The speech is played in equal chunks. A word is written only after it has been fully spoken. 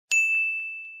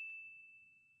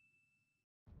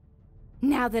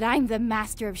Now that I'm the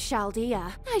master of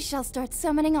Chaldea, I shall start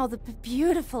summoning all the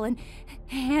beautiful and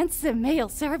handsome male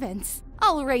servants.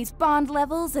 I'll raise bond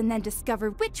levels and then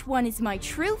discover which one is my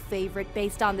true favorite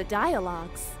based on the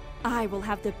dialogues. I will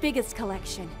have the biggest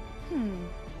collection.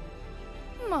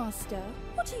 Master,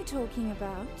 what are you talking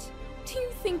about? Do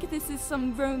you think this is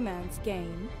some romance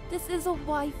game? This is a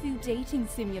waifu dating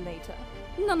simulator.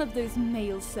 None of those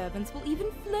male servants will even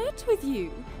flirt with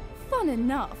you. Fun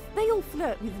enough, they all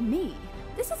flirt with me.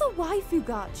 This is a waifu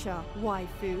gacha,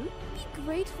 waifu. Be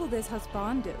grateful there's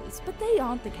husbandos, but they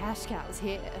aren't the cash cows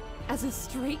here. As a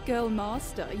straight girl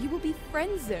master, you will be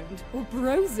friend-zoned or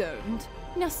bro-zoned.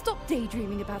 Now stop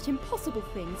daydreaming about impossible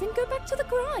things and go back to the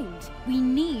grind. We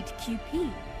need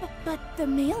QP. But the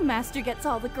male master gets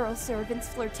all the girl servants'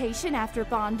 flirtation after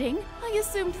bonding. I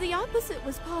assumed the opposite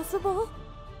was possible.